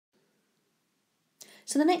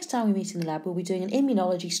So the next time we meet in the lab, we'll be doing an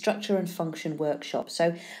immunology structure and function workshop.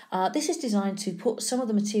 So this is designed to put some of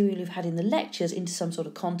the material you've had in the lectures into some sort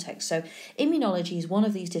of context. So immunology is one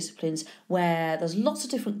of these disciplines where there's lots of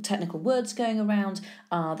different technical words going around,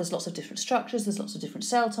 there's lots of different structures, there's lots of different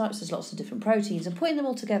cell types, there's lots of different proteins, and putting them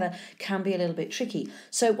all together can be a little bit tricky.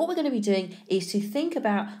 So what we're going to be doing is to think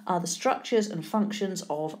about the structures and functions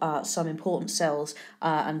of some important cells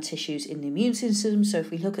and tissues in the immune system. So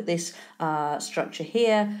if we look at this structure here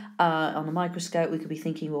on the microscope, we could be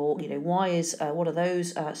thinking, well, what are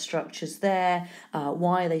those structures there?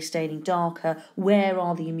 Why are they staining darker? Where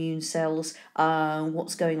are the immune cells?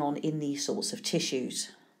 What's going on in these sorts of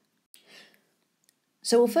tissues?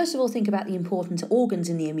 So we'll first of all think about the important organs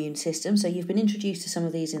in the immune system. So you've been introduced to some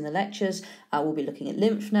of these in the lectures. We'll be looking at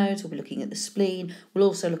lymph nodes, we'll be looking at the spleen, we'll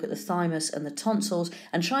also look at the thymus and the tonsils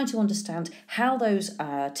and trying to understand how those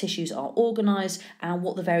tissues are organised and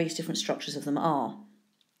what the various different structures of them are.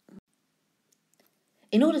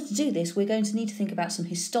 In order to do this, we're going to need to think about some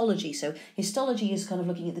histology. So histology is kind of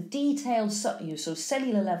looking at the detailed sort of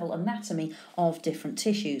cellular level anatomy of different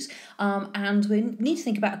tissues. And we need to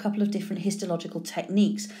think about a couple of different histological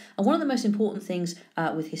techniques. And one of the most important things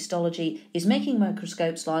with histology is making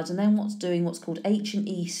microscope slides and then what's called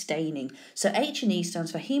H&E staining. So H&E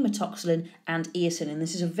stands for hematoxylin and eosin, and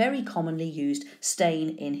this is a very commonly used stain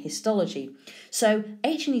in histology. So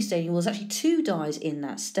H&E staining, well, there's actually two dyes in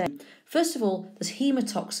that stain. First of all, there's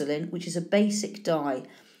hematoxylin, which is a basic dye.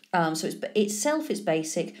 So itself is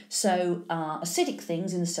basic, so acidic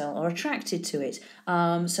things in the cell are attracted to it.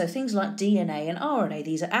 So things like DNA and RNA,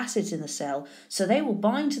 these are acids in the cell, so they will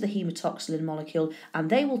bind to the hematoxylin molecule and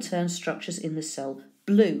they will turn structures in the cell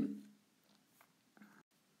blue.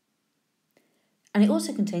 And it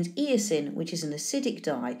also contains eosin, which is an acidic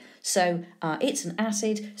dye. So it's an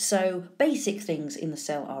acid, so basic things in the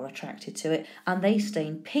cell are attracted to it, and they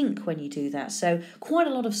stain pink when you do that. So quite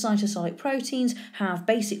a lot of cytosolic proteins have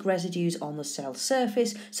basic residues on the cell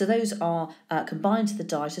surface, so those are combined to the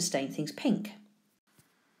dye to stain things pink.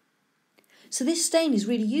 So this stain is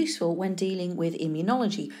really useful when dealing with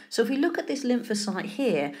immunology. So if we look at this lymphocyte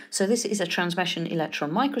here, so this is a transmission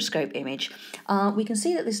electron microscope image, we can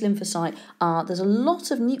see that this lymphocyte, there's a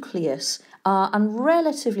lot of nucleus and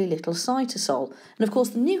relatively little cytosol. And of course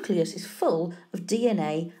the nucleus is full of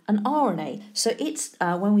DNA and RNA. So it's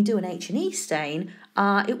when we do an H&E stain,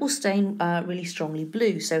 it will stain really strongly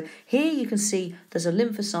blue. So here you can see there's a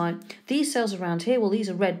lymphocyte. These cells around here, well, these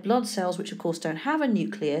are red blood cells, which of course don't have a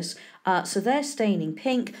nucleus. So they're staining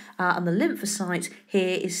pink, and the lymphocyte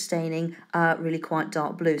here is staining really quite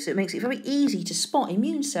dark blue. So it makes it very easy to spot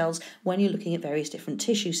immune cells when you're looking at various different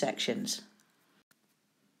tissue sections.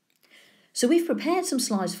 So we've prepared some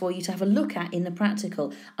slides for you to have a look at in the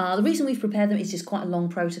practical. The reason we've prepared them is just quite a long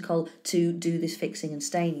protocol to do this fixing and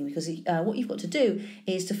staining, because what you've got to do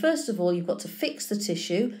is to, first of all, you've got to fix the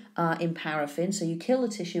tissue in paraffin. So you kill the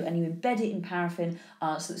tissue and you embed it in paraffin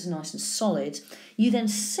so it's nice and solid. You then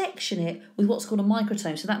section it with what's called a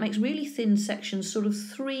microtome. So that makes really thin sections, sort of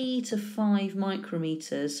 3 to 5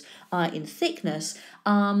 micrometers in thickness.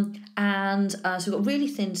 So we've got really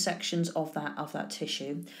thin sections of that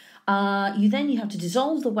tissue. You have to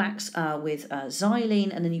dissolve the wax with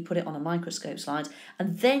xylene, and then you put it on a microscope slide,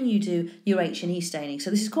 and then you do your H&E staining. So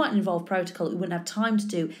this is quite an involved protocol that we wouldn't have time to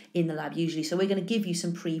do in the lab usually. So we're going to give you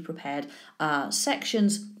some pre-prepared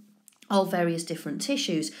sections of various different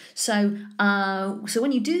tissues. So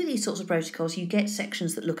when you do these sorts of protocols, you get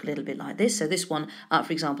sections that look a little bit like this. So this one,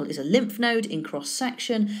 for example, is a lymph node in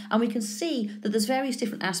cross-section, and we can see that there's various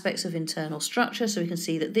different aspects of internal structure. So we can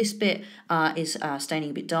see that this bit is staining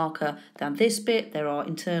a bit darker than this bit. There are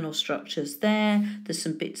internal structures there. There's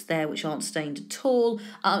some bits there which aren't stained at all.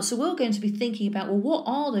 So we're going to be thinking about, well, what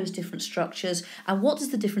are those different structures, and what does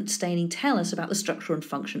the different staining tell us about the structure and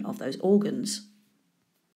function of those organs?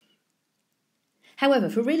 However,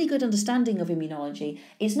 for really good understanding of immunology,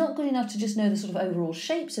 it's not good enough to just know the sort of overall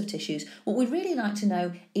shapes of tissues. What we'd really like to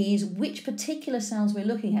know is which particular cells we're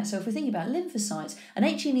looking at. So if we're thinking about lymphocytes, an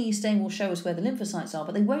H&E stain will show us where the lymphocytes are,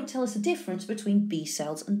 but they won't tell us the difference between B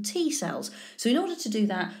cells and T cells. So in order to do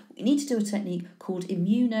that, we need to do a technique called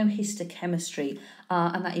immunohistochemistry.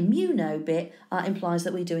 And that immuno bit implies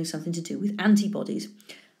that we're doing something to do with antibodies.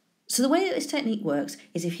 So the way that this technique works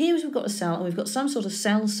is if here we've got a cell and we've got some sort of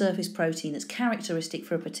cell surface protein that's characteristic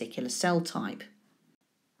for a particular cell type.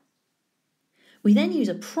 We then use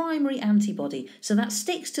a primary antibody, so that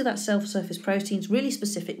sticks to that cell surface protein's really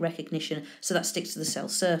specific recognition, so that sticks to the cell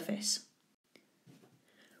surface.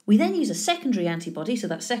 We then use a secondary antibody, so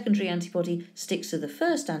that secondary antibody sticks to the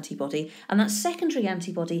first antibody, and that secondary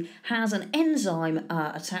antibody has an enzyme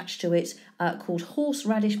attached to it called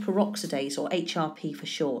horseradish peroxidase, or HRP for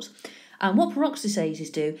short. And what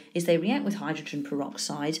peroxidases do is they react with hydrogen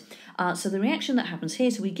peroxide. So the reaction that happens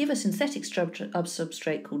here, so we give a synthetic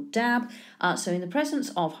substrate called DAB. So in the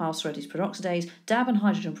presence of horseradish peroxidase, DAB and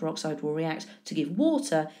hydrogen peroxide will react to give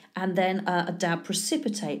water, and then a DAB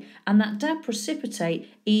precipitate. And that DAB precipitate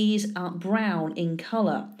is brown in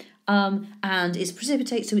colour, and it's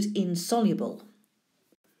precipitate, so it's insoluble.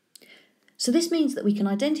 So this means that we can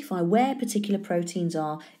identify where particular proteins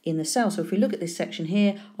are in the cell. So if we look at this section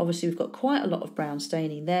here, obviously we've got quite a lot of brown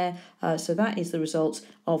staining there. So that is the result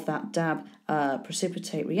of that DAB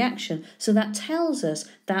precipitate reaction. So that tells us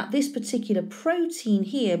that this particular protein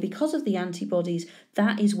here, because of the antibodies,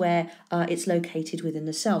 that is where it's located within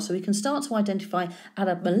the cell. So we can start to identify at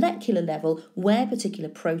a molecular level where particular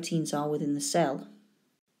proteins are within the cell.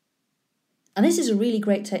 And this is a really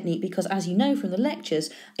great technique because, as you know from the lectures,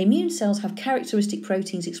 immune cells have characteristic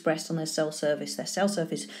proteins expressed on their cell surface. Their cell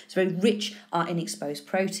surface is very rich in exposed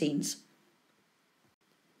proteins.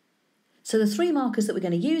 So the three markers that we're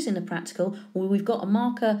going to use in the practical, well, we've got a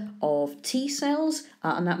marker of T cells,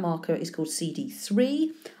 and that marker is called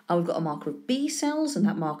CD3. We've got a marker of B cells, and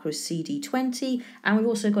that marker is CD20. And we've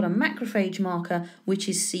also got a macrophage marker, which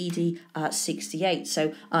is CD68.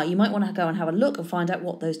 So you might want to go and have a look and find out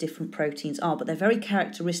what those different proteins are, but they're very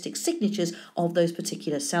characteristic signatures of those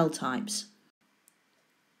particular cell types.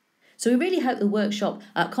 So we really hope the workshop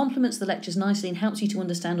complements the lectures nicely and helps you to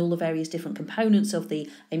understand all the various different components of the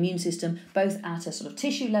immune system, both at a sort of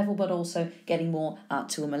tissue level, but also getting more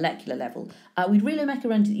to a molecular level. We'd really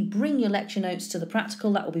recommend that you bring your lecture notes to the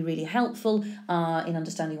practical. That will be really helpful in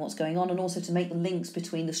understanding what's going on, and also to make the links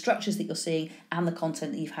between the structures that you're seeing and the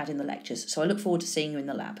content that you've had in the lectures. So I look forward to seeing you in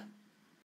the lab.